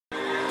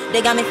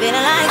They got me feeling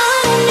like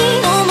I don't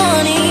need no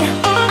money.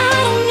 I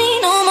don't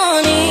need no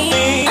money.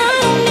 I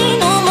don't need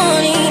no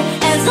money.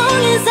 As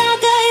long as I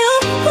got you.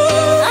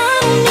 I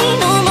don't need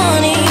no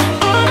money.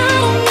 I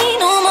don't need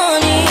no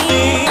money.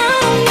 I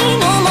don't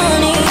need no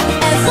money.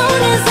 As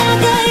long as I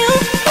got you.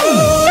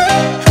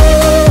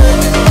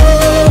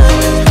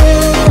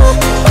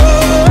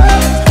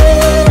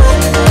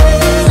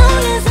 As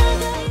long as I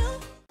got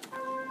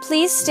you.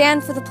 Please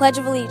stand for the Pledge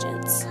of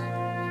Allegiance.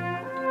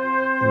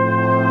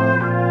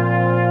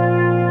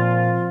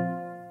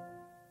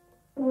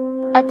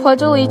 I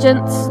pledge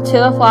allegiance to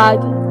the flag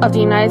of the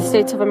United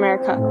States of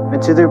America,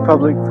 and to the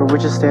republic for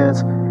which it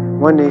stands,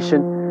 one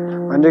nation,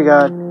 under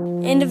God,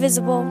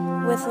 indivisible,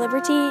 with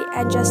liberty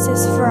and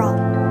justice for all.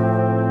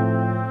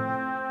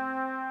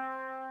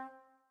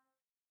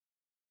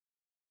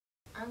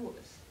 I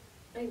was.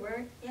 No, you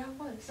weren't? Yeah, I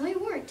was. No, you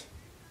weren't.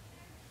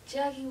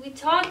 Jackie, we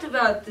talked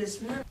about this,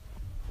 man.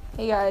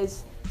 Hey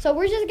guys. So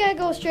we're just gonna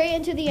go straight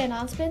into the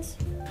announcements.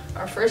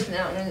 Our first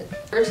announcement.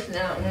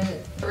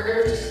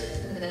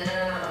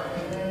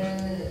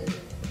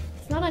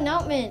 It's not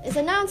announcement, it's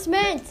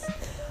announcements.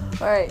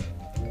 Alright,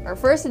 our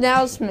first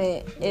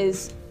announcement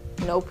is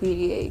no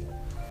PDA.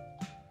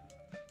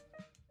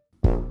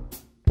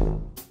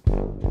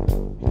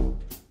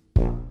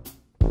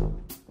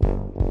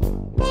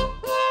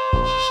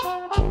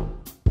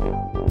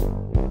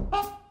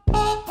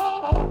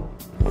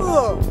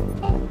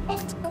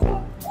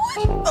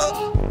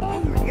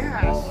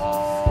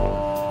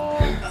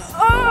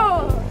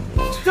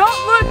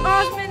 Don't look,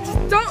 Osmond,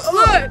 just don't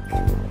look!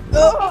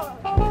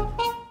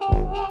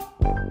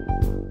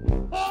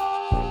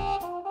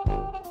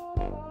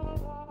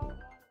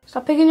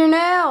 Stop picking your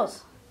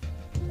nails.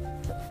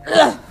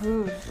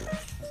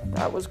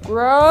 That was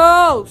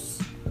gross.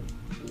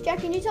 Jack,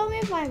 can you tell me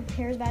if my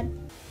hair is bad?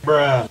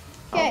 Bruh.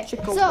 Okay,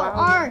 so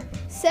our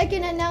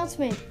second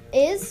announcement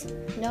is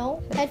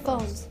no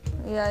headphones.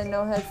 Yeah,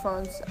 no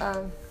headphones.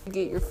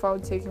 Get your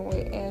phone taken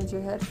away and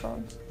your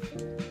headphones.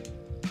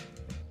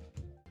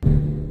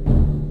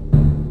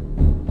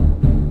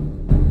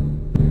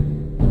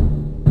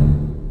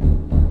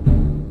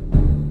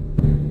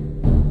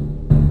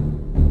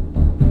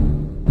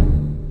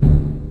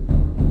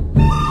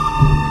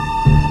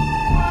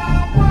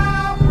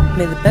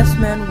 May the best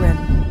man win.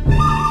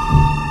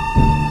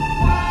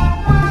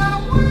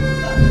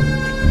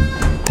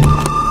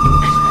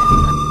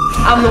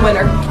 I'm the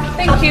winner.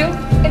 Thank you.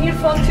 And your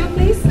phone too,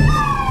 please.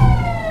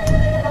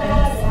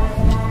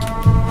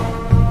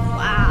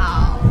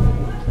 Wow.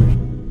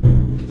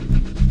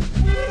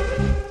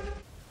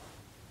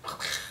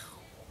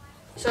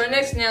 So our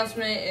next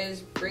announcement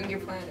is bring your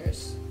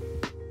planners.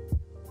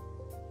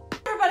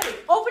 Everybody,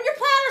 open your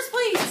planners,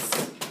 please.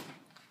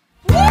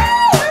 Woo!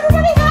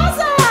 Everybody has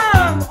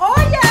them. Oh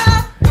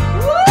yeah.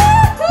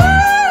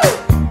 Woo-hoo!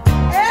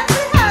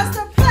 Everybody has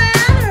the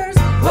planners.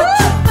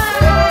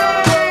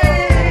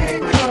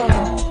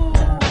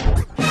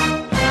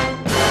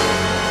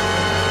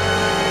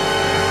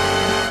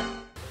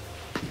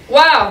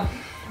 Wow!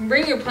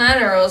 Bring your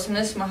planner or else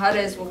Miss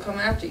Mahares will come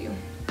after you.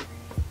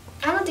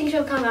 I don't think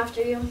she'll come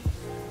after you.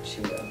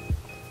 She will.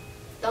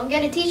 Don't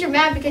get a teacher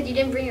mad because you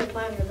didn't bring your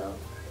planner though.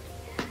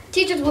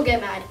 Teachers will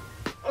get mad.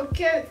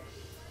 Okay.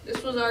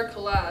 This was our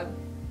collab.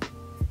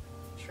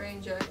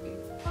 Train Jackie.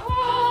 What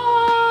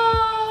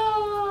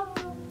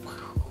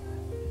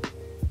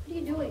are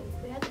you doing?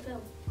 We had to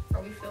film.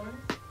 Are we filming?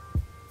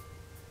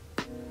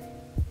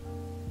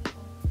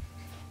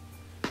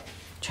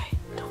 Trey,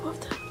 don't move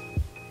them.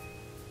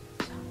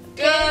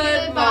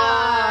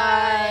 Goodbye!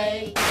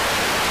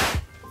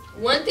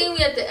 One thing we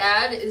have to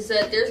add is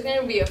that there's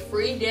going to be a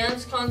free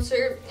dance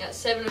concert at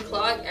 7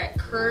 o'clock at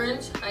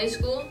Current High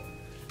School.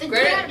 The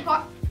Granite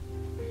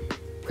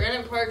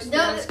Granite Park's No.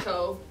 Dance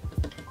Co.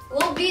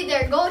 We'll be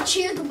there. Go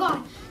cheer the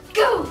ball.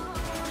 Go!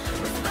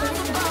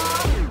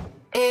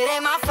 It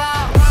ain't my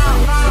fault.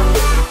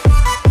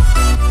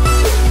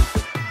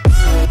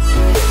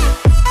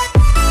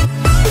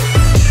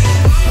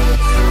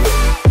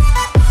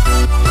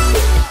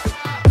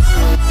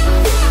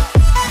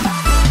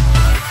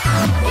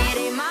 It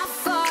ain't my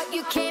fault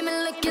you came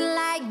in looking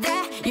like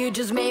that. You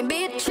just made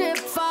me trip,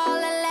 fall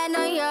and land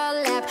on your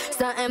lap.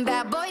 Something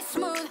bad boy.